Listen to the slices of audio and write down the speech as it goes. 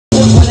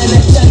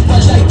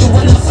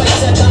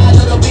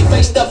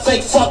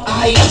fake fuck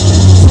I am.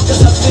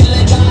 Cause I'm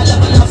feeling God,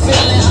 I'm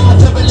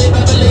feeling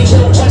Beverly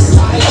Hills West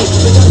Side.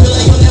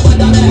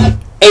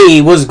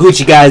 Hey, what's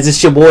Gucci, guys?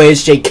 It's your boy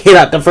SJK,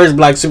 out the first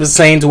Black Super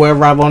Saiyan to ever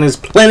arrive on this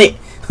planet.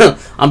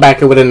 I'm back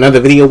here with another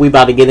video. We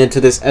about to get into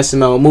this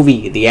SML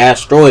movie, The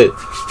Asteroid.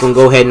 We're gonna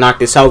go ahead and knock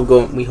this out.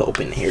 We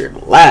hoping to hear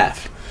it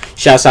laugh.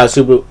 Shouts out to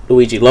Super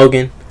Luigi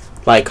Logan.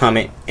 Like,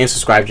 comment, and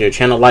subscribe to your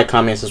channel. Like,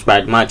 comment, and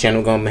subscribe to my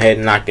channel. Go ahead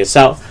and knock this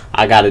out.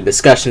 I got a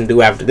discussion to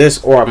do after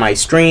this, or I might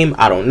stream.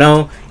 I don't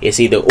know. It's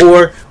either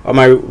or I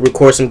might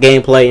record some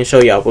gameplay and show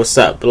y'all what's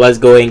up. But let's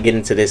go ahead and get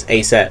into this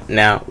ASAP.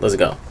 Now, let's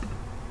go.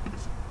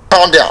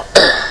 Calm down.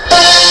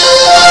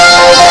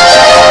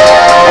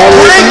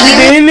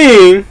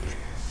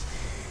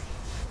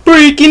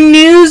 Breaking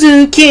news,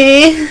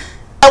 okay?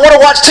 I want to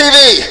watch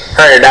TV.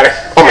 Hey, Daddy.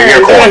 I'm a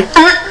unicorn.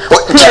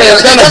 What?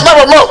 That's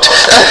my remote.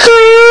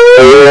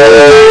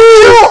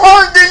 You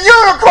hurt the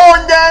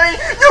unicorn,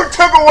 Daddy. You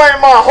took away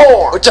my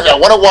horn. I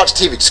want to watch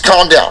TV. Just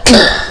calm down.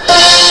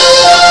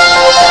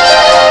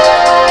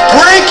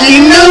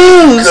 Breaking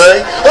news.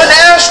 Okay. An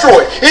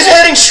asteroid is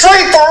heading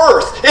straight for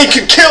Earth. It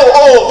could kill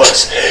all of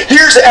us.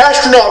 Here's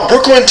astronaut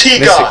Brooklyn T.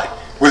 Guy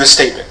with a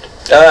statement.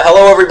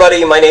 Hello,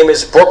 everybody. My name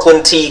is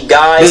Brooklyn T.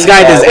 Guy. This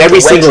guy does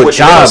every single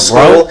job,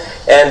 bro.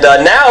 And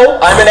now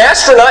I'm an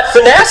astronaut for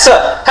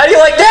NASA. How do you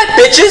like that,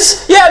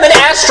 bitches? Yeah, I'm an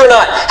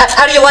astronaut.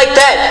 How do you like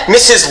that,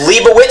 Mrs.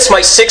 Leibowitz,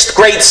 my 6th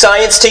grade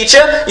science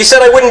teacher? You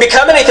said I wouldn't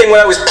become anything when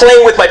I was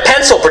playing with my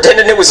pencil,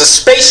 pretending it was a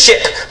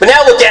spaceship. But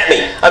now look at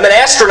me. I'm an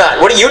astronaut.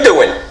 What are you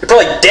doing? You're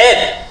probably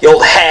dead, you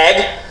old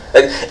hag.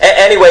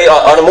 Anyway,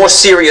 on a more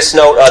serious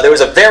note, there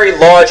was a very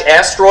large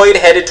asteroid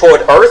headed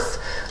toward Earth.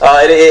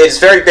 It's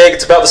very big.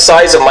 It's about the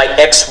size of my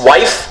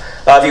ex-wife.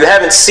 If you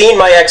haven't seen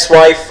my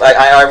ex-wife,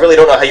 I really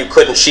don't know how you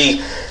couldn't.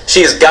 She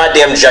is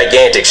goddamn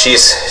gigantic.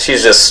 She's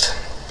just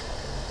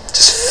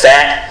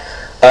fat.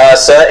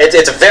 So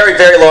it's a very,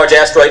 very large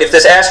asteroid. If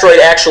this asteroid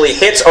actually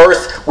hits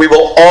Earth, we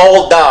will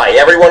all die.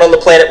 Everyone on the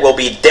planet will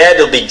be dead.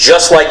 It'll be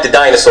just like the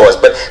dinosaurs.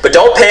 But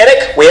don't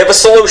panic. We have a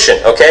solution,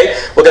 okay?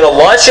 We're going to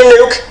launch a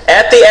nuke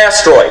at the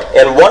asteroid,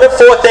 and one of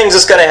 4 things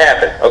is going to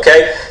happen,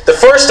 okay? The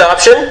first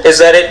option is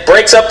that it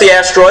breaks up the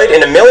asteroid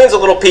into millions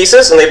of little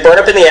pieces, and they burn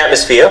up in the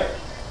atmosphere.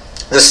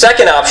 The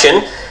second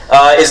option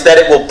is that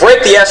it will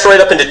break the asteroid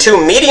up into 2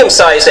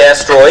 medium-sized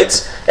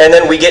asteroids, and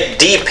then we get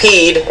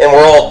DP'd and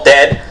we're all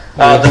dead.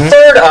 The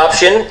third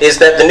option is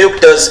that the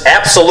nuke does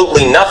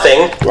absolutely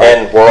nothing,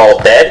 and we're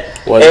all dead.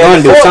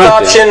 And the fourth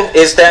option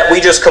is that we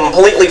just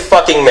completely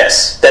fucking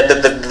miss. That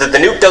the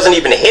nuke doesn't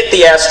even hit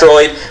the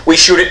asteroid. We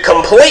shoot it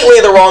completely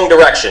the wrong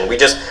direction. We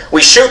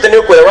shoot the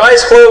nuke with our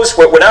eyes closed.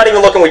 We're not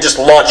even looking. We just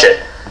launch it.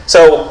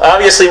 So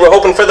obviously we're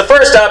hoping for the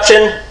first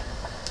option,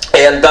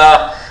 and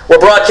we're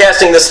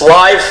broadcasting this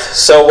live,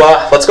 so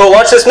let's go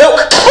launch this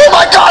nuke. Oh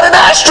my god, an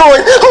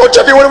asteroid! Oh,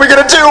 Jeffy, what are we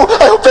gonna do?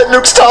 I hope that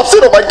nuke stops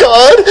it. Oh my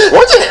god!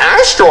 What's an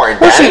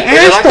asteroid, What's an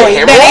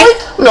asteroid, Daddy?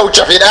 No,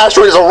 Jeffy, an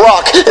asteroid is a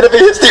rock, and if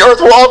it hits the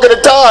Earth, we're all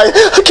gonna die.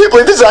 I can't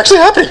believe this is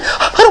actually happening.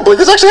 I don't believe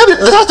this is actually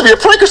happening. This has to be a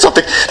prank or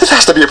something. This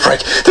has to be a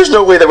prank. There's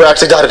no way that we'll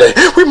actually die today.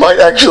 We might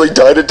actually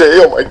die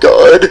today. Oh my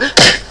god.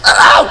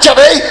 Ow,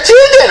 Jeffy! She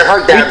didn't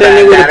hurt that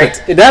bad, Daddy.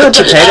 Is that a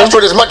Jeffy, potato? an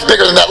asteroid is much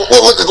bigger than that.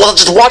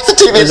 Let's just watch the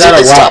TV and see if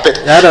they stop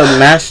it. Is that a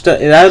mashed up?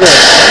 Is that a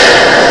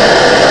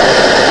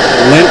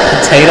limp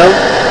potato?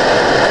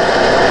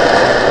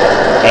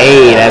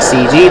 Hey, that's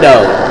CG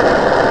though.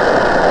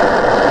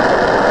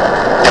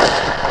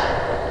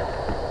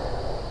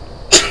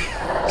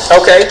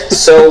 Okay,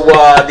 so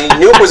the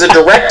nuke was a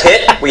direct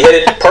hit. We hit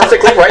it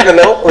perfectly right in the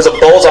middle. It was a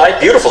bullseye.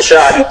 Beautiful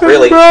shot,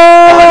 really.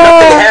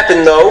 Nothing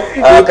happened, though.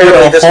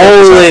 Apparently this nuke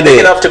was not big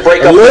enough to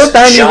break up this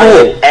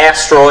giant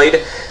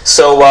asteroid.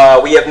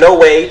 So we have no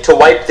way to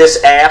wipe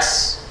this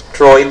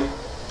asteroid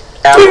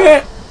out.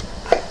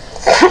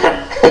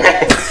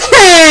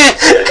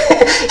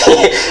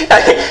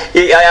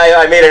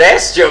 I made an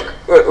ass joke.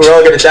 We're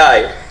all going to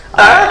die.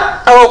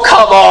 Oh,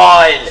 come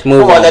on.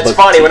 Come on, that's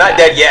funny. We're not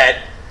dead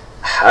yet.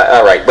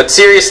 Alright, but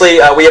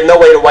seriously, we have no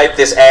way to wipe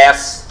this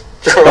ass.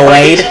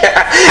 I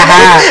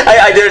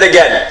did it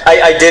again.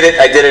 I did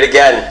it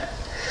again.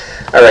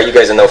 Alright, you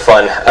guys are no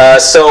fun.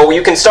 So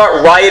you can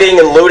start rioting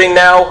and looting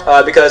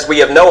now, because we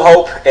have no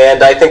hope,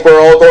 and I think we're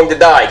all going to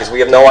die, because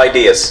we have no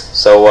ideas.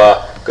 So,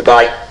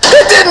 goodbye.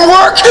 It didn't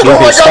work! You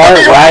can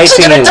start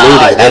rioting and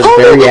looting. That's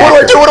very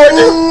accurate. What do I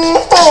do?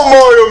 Oh,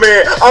 Mario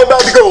Man, I'm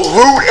about to go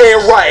loot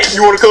and riot.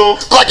 You wanna come?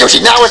 Black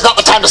Yoshi, now is not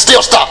the time to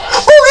steal stuff.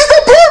 Oh, it's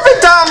the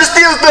perfect time to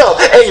steal stuff.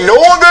 Ain't no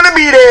one gonna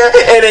be there,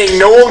 and ain't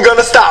no one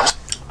gonna stop.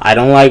 I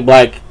don't like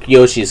Black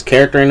Yoshi's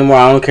character anymore.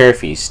 I don't care if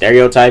he's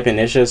stereotyping.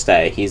 It's just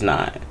that he's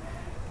not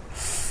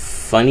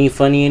funny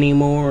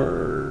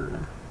anymore.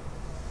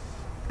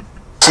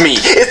 Me.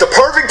 It's the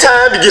perfect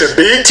time to get a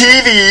big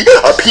TV,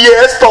 a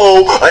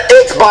PS4, an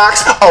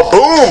Xbox, a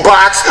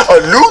boombox,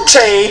 a new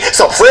chain,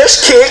 some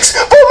fresh kicks.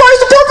 Oh my,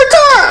 it's the perfect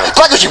time.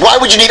 Black Yoshi, why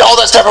would you need all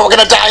that stuff if we're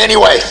gonna die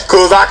anyway?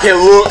 Cause I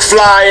can look,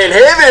 fly, and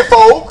heaven,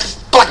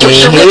 folks. Like you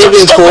He should ain't be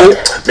even cool.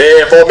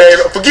 Man,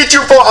 forget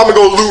your fault. I'm gonna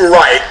go loot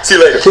right. See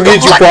you later. Forget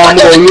your fault, I'm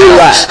gonna do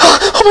right.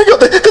 Oh my god,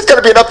 there's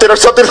gotta be an update or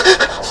something.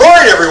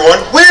 Alright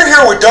everyone, we're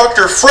here with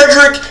Dr.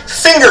 Frederick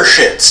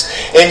Fingershits,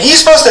 and he's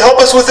supposed to help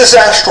us with this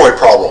asteroid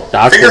problem.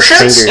 Dr.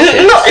 Fingershits?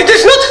 Fingershits. No, it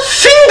is not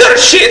finger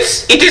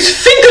shits. It is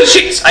Finkel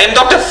shits. I am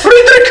Dr.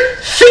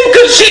 Frederick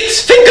Finkel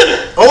shits. Finkel.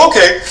 Oh,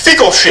 okay.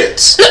 Fecal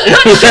shits.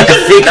 Not Finkel.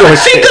 Finkel No,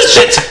 Finkel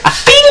shits. shits.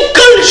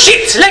 Finkel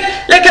shits.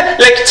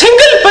 Like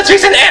tingle, but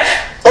with an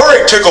F.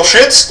 Alright, tickle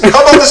shits.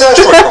 How about this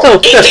asteroid problem?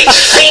 It is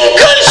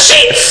Finkel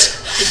shits.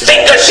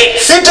 Finger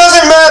shits. It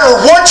doesn't matter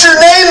what your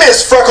name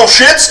is, Freckle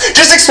Shits.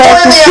 Just explain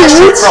the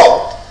asteroid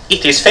problem.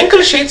 It is Finkel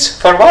shits,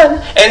 for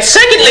one. And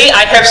secondly,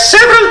 I have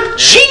several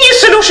genius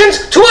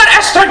solutions to our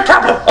asteroid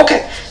problem.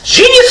 Okay,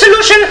 genius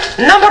solution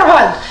number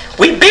one.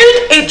 We build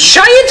a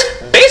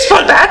giant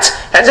baseball bat,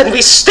 and then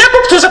we step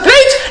up to the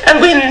plate,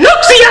 and we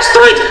knock the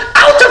asteroid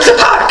out of the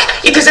park.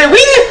 It is a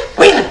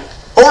win-win.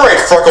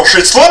 Alright, Freckle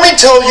Shits, let me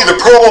tell you the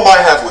problem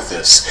I have with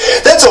this.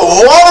 That's a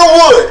lot of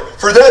wood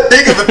for that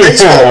big of a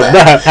baseball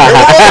bat. And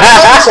we're on the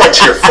time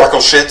crunch here,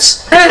 Freckle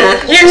Shits.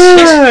 Yes.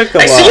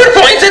 I see your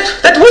point.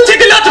 That would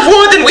take a lot of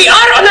wood, and we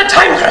are on a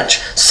time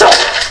crunch. So,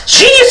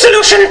 genius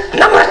solution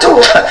number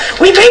two.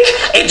 We make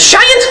a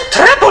giant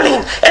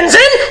trampoline, and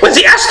then when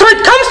the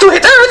asteroid comes to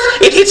hit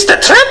Earth, it hits the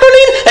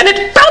trampoline, and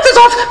it bounces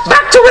off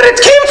back to where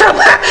it came from.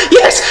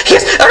 Yes,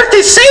 Earth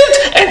is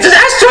saved, and the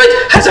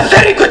asteroid has a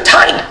very good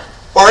time.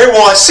 Alright,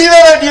 well I see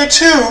that idea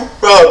too,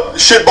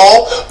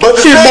 shitball, but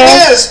the thing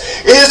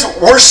is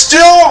we're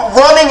still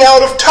running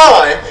out of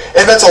time,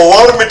 and that's a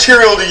lot of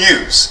material to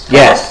use.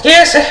 Yes.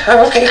 Yes,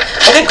 okay,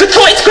 good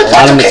point. A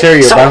lot of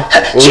material, bro.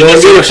 Where we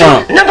gonna get it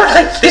from? Number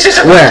three, this is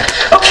Where?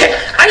 Okay,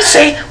 I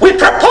say we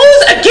propose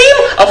a game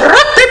of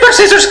rock, paper,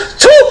 scissors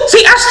to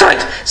the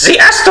asteroid. The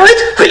asteroid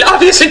will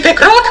obviously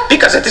pick rock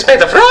because it is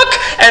made of rock,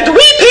 and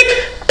we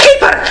pick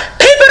paper.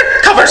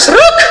 Paper covers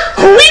rock,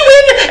 we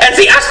win, and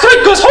the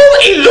asteroid goes home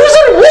a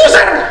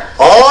loser-woozer.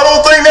 I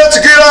don't think that's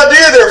a good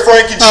idea there,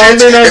 Frankie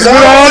Shits. that's a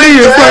good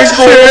idea, Frankie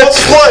Shits. Let's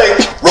play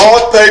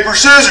rock, paper,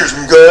 scissors,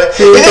 okay?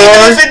 And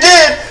even if it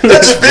did,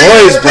 that's a big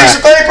piece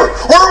of paper.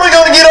 Where are we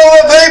going to get all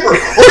that paper?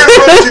 We're going to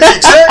run into the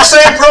exact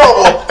same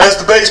problem as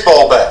the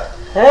baseball bat.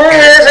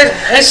 Yes,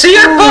 I see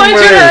your point,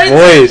 you're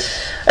right.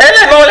 And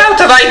I'm all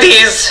out of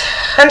ideas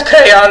and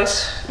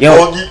crayons. Yo,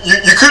 well,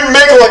 you couldn't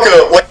make it like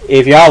a...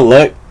 if y'all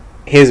look,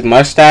 his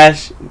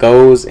mustache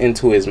goes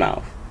into his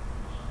mouth.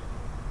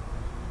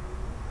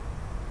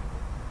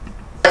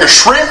 Like a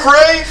shrink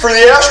ray for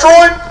the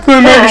asteroid?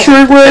 Could make a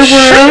shrink ray for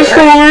the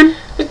asteroid.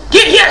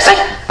 Yes,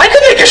 I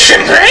could make a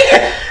shrimp ray.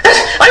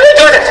 I would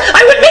do that.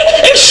 I would make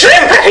a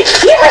shrimp ray.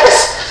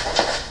 Yes.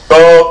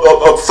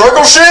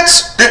 Freckle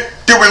Shits?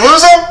 Did we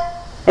lose him?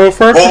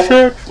 Freckle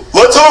Shits?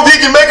 Let's hope he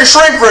can make a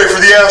shrink ray for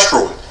the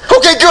asteroid.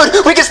 Okay,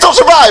 good. We can still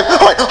survive.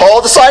 Alright, all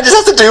the scientist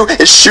has to do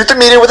is shoot the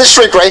meteor with a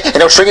shrink ray, and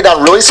he'll shrink it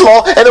down really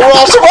small, and then we'll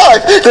all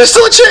survive. There's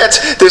still a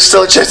chance. There's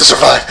still a chance to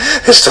survive.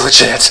 There's still a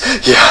chance.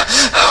 Yeah.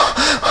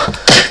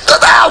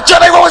 Ow,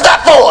 Jimmy, what was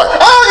that for?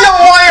 Oh, you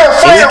wire!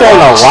 He's throwing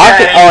a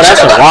rocket? Oh, that's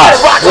a rock.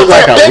 Looks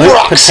like a limp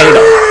potato.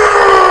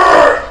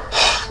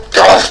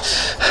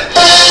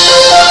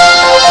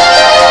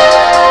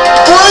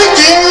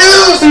 Breaking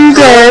news!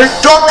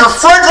 Dr.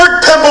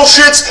 Frederick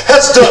Pimpleshits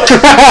has done it. He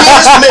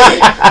has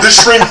made the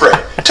shrink ray.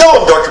 Tell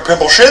him, Dr.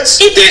 Pimpleshits.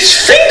 It is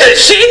finger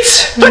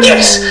shits. But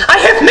yes, I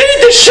have made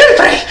the shrimp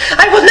ray.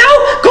 I will now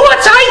go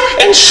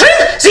outside and shrimp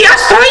the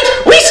asteroid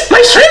with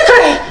my shrimp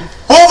ray.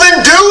 Well,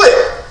 then do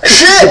it.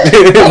 Shit.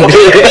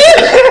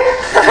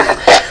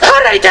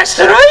 Alright,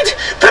 asteroid,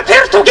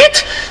 prepare to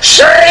get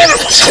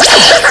shrimped.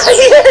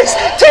 Yes,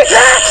 take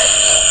that.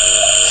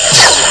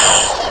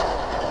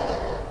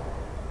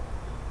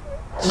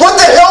 What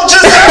the hell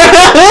just happened?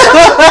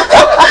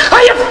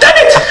 I have done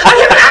it! I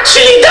have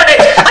actually done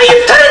it! I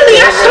have turned the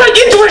asteroid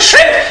into a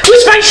shrimp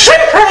with my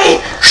shrimp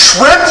ray!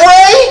 Shrimp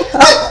ray?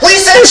 We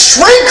said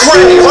shrink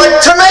ray, like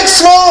to make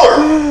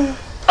smaller.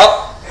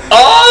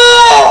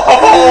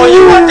 Oh,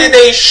 you wanted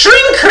a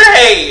shrink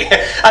ray!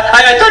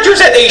 I thought you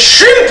said a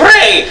shrimp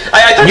ray!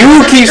 I thought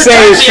You keep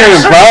saying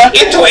shrimp, bro.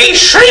 Into a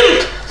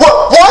shrimp!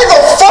 What? Why the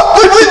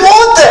fuck would we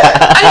want that?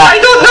 I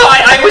don't know.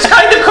 I was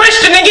kind of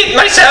questioning it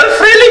myself,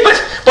 really, but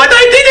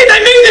I did it. I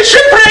made the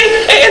shrimp ray,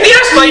 and the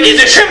asteroid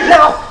is a shrimp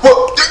now.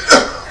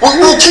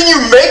 Well, can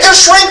you make a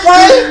shrink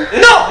ray?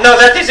 No,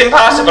 that is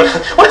impossible.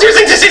 What do you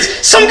think this is?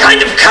 Some kind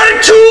of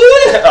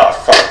cartoon? Oh,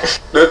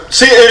 fuck.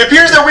 See, it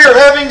appears that we are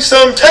having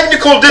some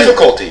technical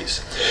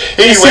difficulties.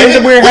 Anyway,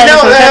 we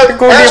now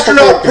have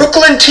astronaut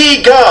Brooklyn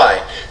T.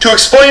 Guy to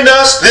explain to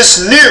us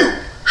this new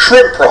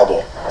shrimp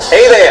problem.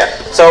 Hey there.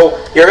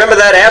 So, you remember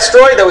that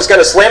asteroid that was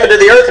going to slam into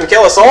the Earth and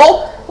kill us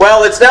all?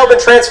 Well, it's now been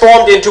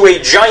transformed into a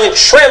giant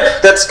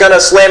shrimp that's going to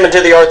slam into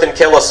the Earth and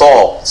kill us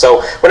all.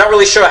 So, we're not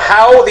really sure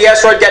how the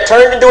asteroid got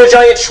turned into a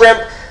giant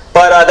shrimp,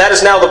 but that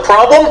is now the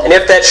problem. And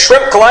if that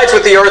shrimp collides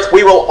with the Earth,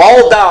 we will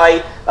all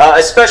die,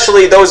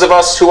 especially those of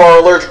us who are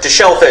allergic to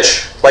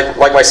shellfish, like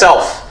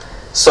myself.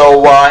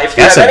 So, if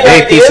you have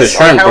any ideas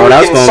on how we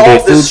can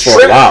solve this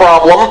shrimp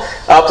problem,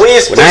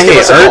 Please give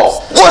us a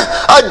call. What?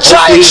 A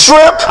giant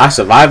shrimp? I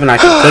survive and I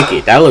can cook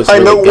it. That looks I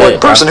really know good, one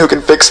person who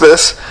can fix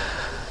this.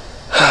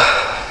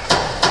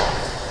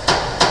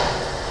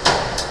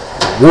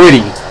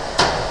 Woody.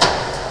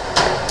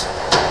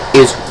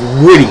 It's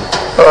Woody.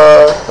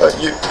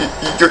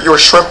 Your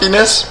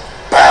shrimpiness?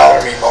 Bow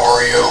to me,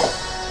 Mario.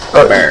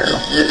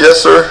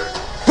 Yes, sir.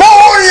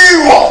 What do you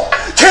want?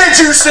 Can't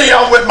you see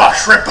I'm with my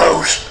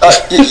shrimpos?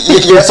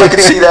 Yes, I can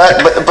see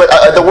that, but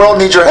the world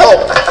needs your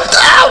help.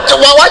 Ouch!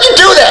 Why'd you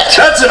do that?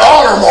 That's an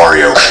honor,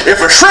 Mario.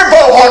 If a shrimpo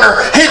hunter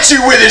hits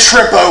you with his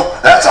shrimpo,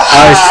 that's a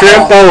high A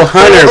shrimpo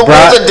hunter, The bro.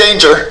 world's in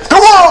danger. The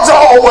world's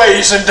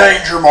always in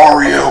danger,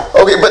 Mario.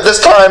 Okay, but this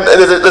time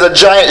there's a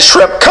giant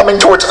shrimp coming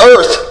towards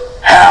Earth.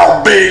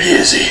 How big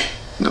is he?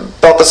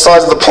 About the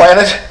size of the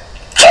planet.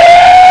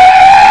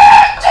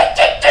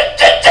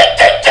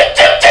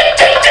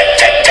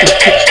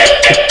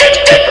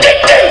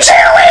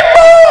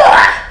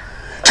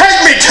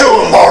 Take me to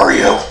him,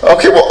 Mario.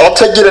 Okay, well, I'll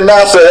take you to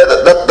NASA.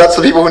 That's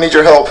the people who need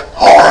your help.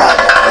 All right,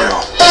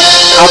 Mario.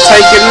 I'll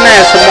take it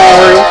NASA,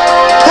 Mario.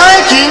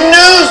 Breaking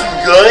news,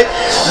 guy.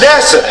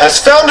 NASA has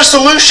found a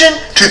solution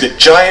to the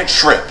giant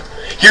shrimp.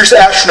 Here's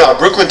astronaut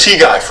Brooklyn T.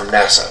 Guy from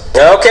NASA.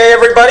 Okay,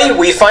 everybody,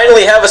 we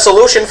finally have a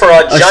solution for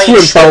our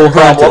giant shrimp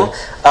problem.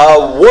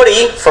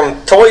 Woody from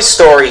Toy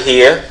Story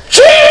here.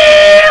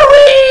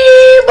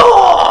 Cheery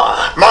boy.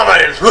 My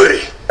name's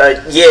Woody.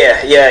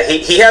 Yeah,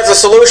 he has a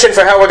solution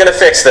for how we're gonna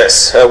fix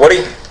this.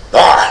 Woody?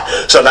 Alright,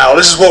 so now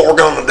this is what we're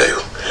gonna do.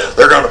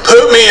 They're gonna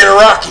put me in a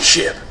rocket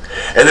ship,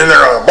 and then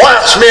they're gonna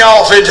blast me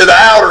off into the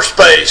outer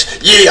space.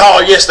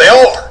 Yeehaw, yes they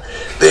are.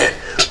 Then,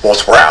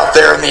 once we're out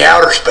there in the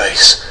outer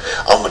space,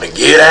 I'm gonna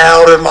get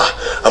out of my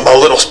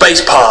little space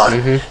pod,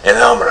 and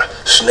I'm gonna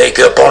sneak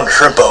up on the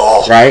shrimpo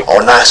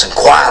all nice and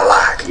quiet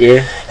like.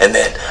 Yeah. And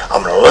then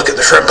I'm gonna look at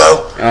the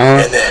shrimpo,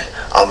 and then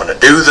I'm gonna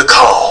do the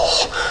call.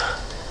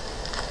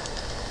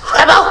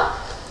 Shrimpo!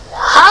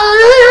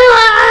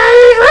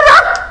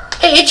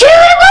 Hey,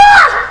 Chewy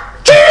boy!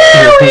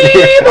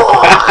 Chewy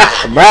boy!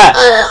 Right.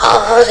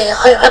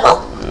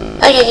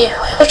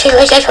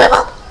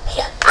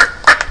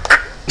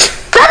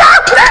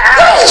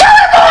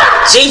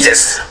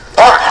 Jesus!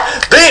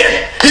 Alright,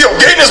 then he'll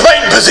get in his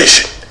mating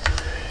position.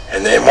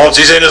 And then once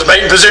he's in his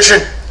mating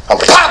position, I'm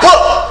gonna pop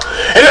up!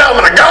 And then I'm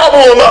gonna gobble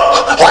him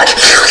up! Like...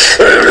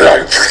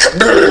 Shrimpo.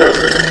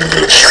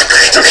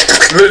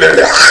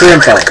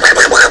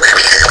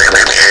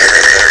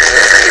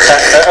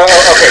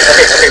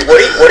 Okay,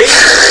 Woody?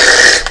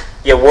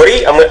 Yeah,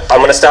 Woody, I'm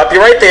gonna stop you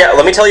right there.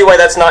 Let me tell you why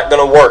that's not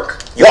gonna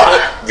work. You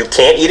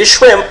can't eat a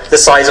shrimp the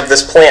size of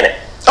this planet.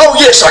 Oh,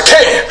 yes, I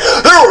can.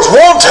 There was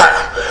one time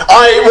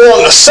I ate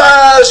one the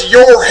size of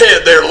your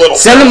head there, little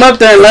Send him up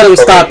there and let him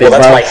stop it,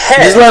 well, bro. that's my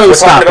head. Just let him We're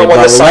stop it, talking bro.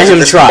 about the size Let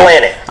him of this try.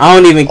 planet. I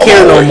don't even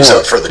care no always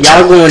more. up for the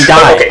Y'all going to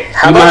die. Okay,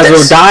 how You might as about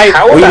well this? die,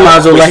 How or you about might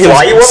as well we let him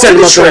fly you up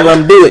send him to the up there and let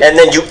him do it. And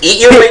then you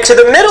eat your way to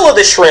the middle of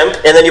the shrimp,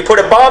 and then you put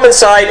a bomb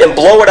inside and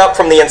blow it up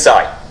from the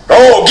inside.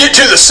 Oh, get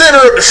to the center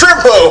of the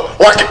shrimpo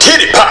like a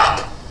titty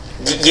pop.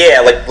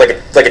 Yeah, like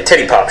a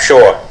titty pop,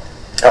 sure.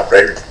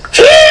 Operator.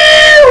 Cheery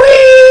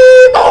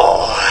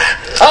boy.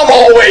 I'm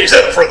always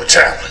up for the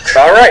challenge.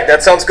 All right,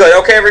 that sounds good.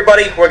 Okay,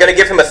 everybody, we're going to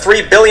give him a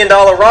 $3 billion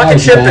rocket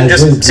ship and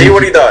just see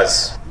what he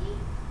does.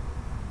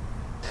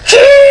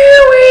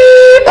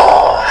 Cheery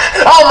boy.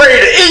 I'm ready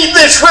to eat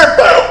this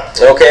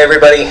shrimpo. Okay,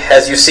 everybody,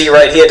 as you see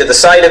right here to the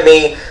side of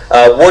me,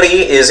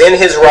 Woody is in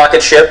his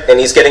rocket ship, and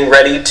he's getting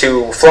ready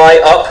to fly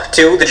up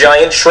to the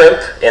giant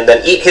shrimp and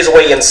then eat his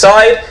way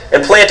inside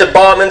and plant a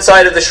bomb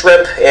inside of the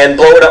shrimp and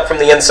blow it up from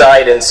the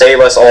inside and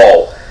save us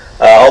all.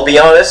 I'll be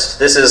honest,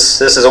 this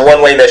is a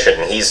one-way mission.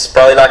 He's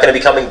probably not going to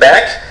be coming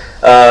back.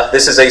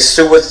 This is a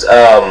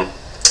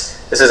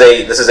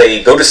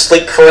go to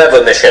sleep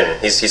forever mission.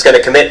 He's going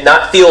to commit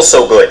not feel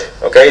so good.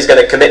 Okay, he's going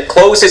to commit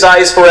close his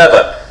eyes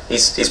forever.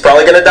 He's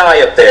probably going to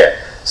die up there.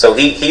 So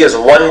he is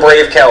one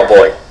brave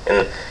cowboy.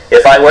 And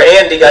if I were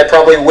Andy, I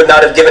probably would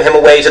not have given him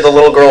away to the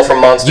little girl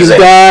from Monsters Inc. You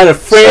got a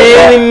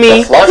friend in me.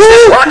 Let's launch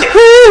this rocket.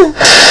 You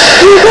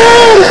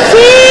got a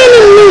friend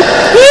in me.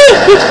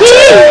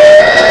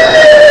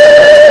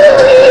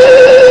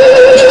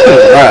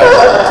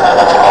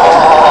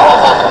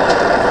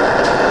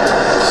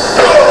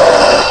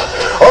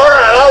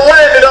 Alright, I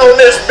landed on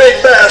this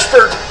big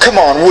bastard. Come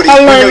on, Woody.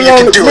 We know you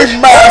can do it.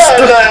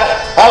 Alright now,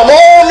 I'm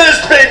on this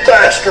big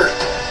bastard.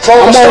 So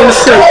I'm on the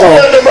shrimp, though.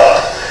 gobbling him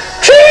up.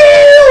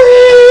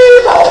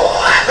 Cheery boy.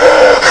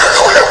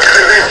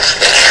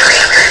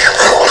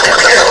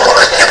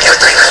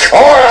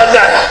 Alright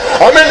now,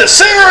 I'm in the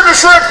center of the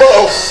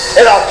shrimpo,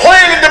 and I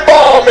planted the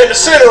bomb in the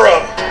center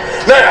of him.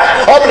 Now,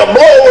 I'm gonna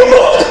blow him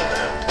up.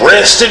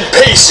 Rest in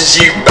pieces,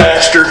 you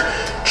bastard.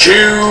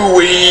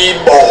 Chewy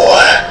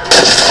boy.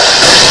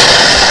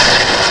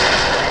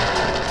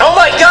 Oh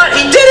my god,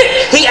 he did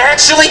it! He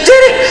actually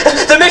did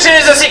it! The mission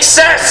is a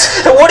success!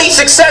 Woody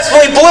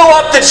successfully blew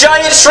up the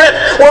giant shrimp!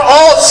 We're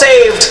all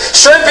saved!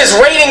 Shrimp is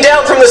raining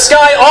down from the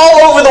sky all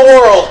over the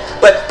world!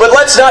 But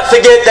let's not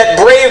forget that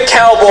brave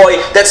cowboy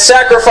that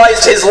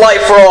sacrificed his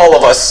life for all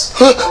of us.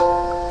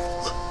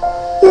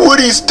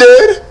 Woody's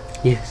dead?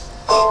 Yes.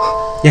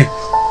 Yeah.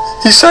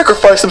 He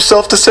sacrificed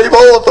himself to save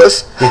all of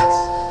us. Yes.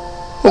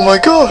 Oh my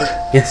God.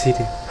 Yes, he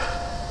did.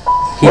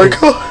 My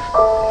God.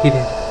 He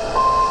did.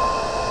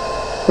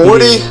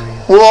 Woody,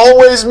 we'll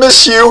always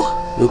miss you.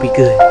 You'll be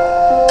good.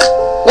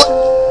 What?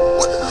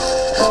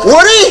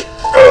 Woody?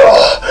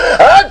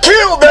 I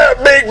killed that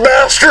big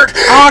bastard.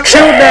 I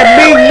killed that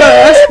big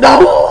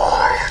bastard.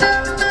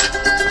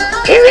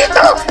 Here we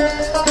go.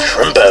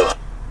 Trumbo.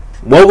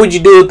 What would you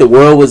do if the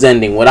world was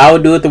ending? What I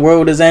would do if the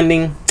world was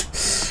ending?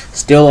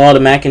 Steal all the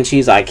mac and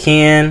cheese I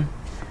can.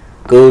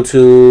 Go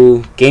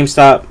to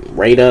GameStop,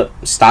 rate up,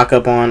 stock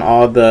up on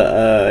all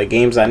the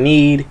games I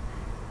need.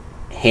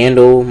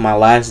 Handle my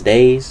last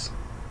days.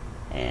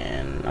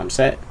 And I'm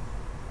set.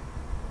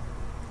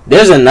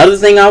 There's another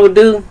thing I would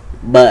do,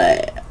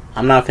 but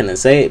I'm not finna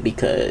say it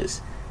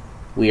because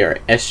we are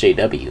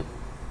SJW.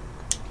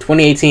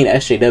 2018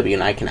 SJW,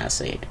 and I cannot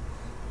say it.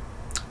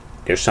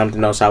 There's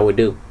something else I would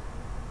do.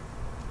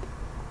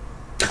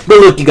 But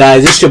look, you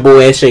guys, it's your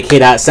boy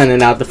SJK.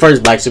 Sending out the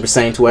first Black Super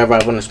Saiyan to wherever I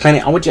on this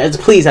planet. I want you guys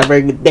to please have a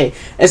very good day.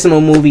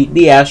 SML movie,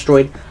 The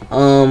Asteroid.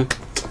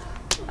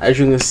 As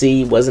you can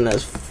see, wasn't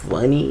as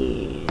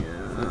funny.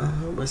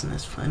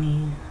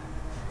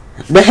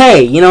 But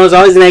hey, you know, it's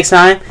always the next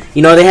time.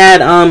 You know, they had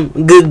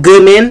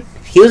Goodman.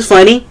 He was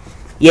funny.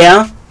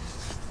 Yeah.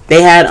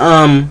 They had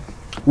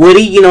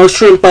Woody, you know,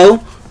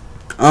 Shrimpo.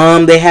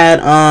 They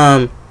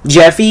had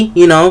Jeffy,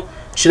 you know.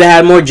 Should have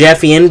had more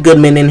Jeffy and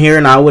Goodman in here,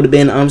 and I would have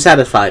been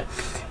satisfied.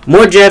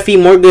 More Jeffy,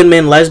 more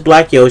Goodman, less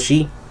Black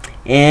Yoshi,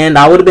 and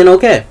I would have been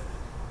okay.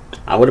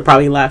 I would have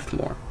probably laughed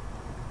more.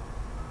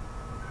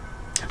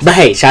 But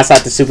hey, shouts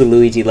out to Super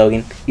Luigi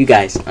Logan. You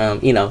guys,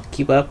 you know,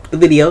 keep up the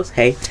videos.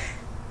 Hey,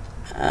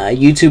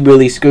 YouTube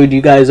really screwed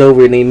you guys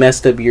over, and they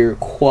messed up your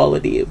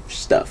quality of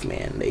stuff,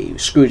 man. They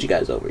screwed you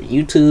guys over.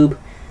 YouTube,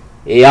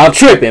 y'all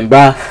tripping,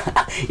 bruh.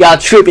 Y'all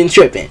tripping.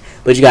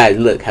 But you guys,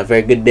 look, have a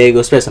very good day.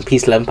 Go spread some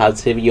peace, love, and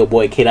positivity. Your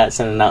boy K.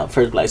 Sending out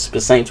first Black Super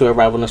Saiyan to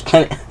everybody on this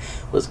planet.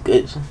 What's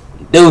good?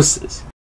 Deuces.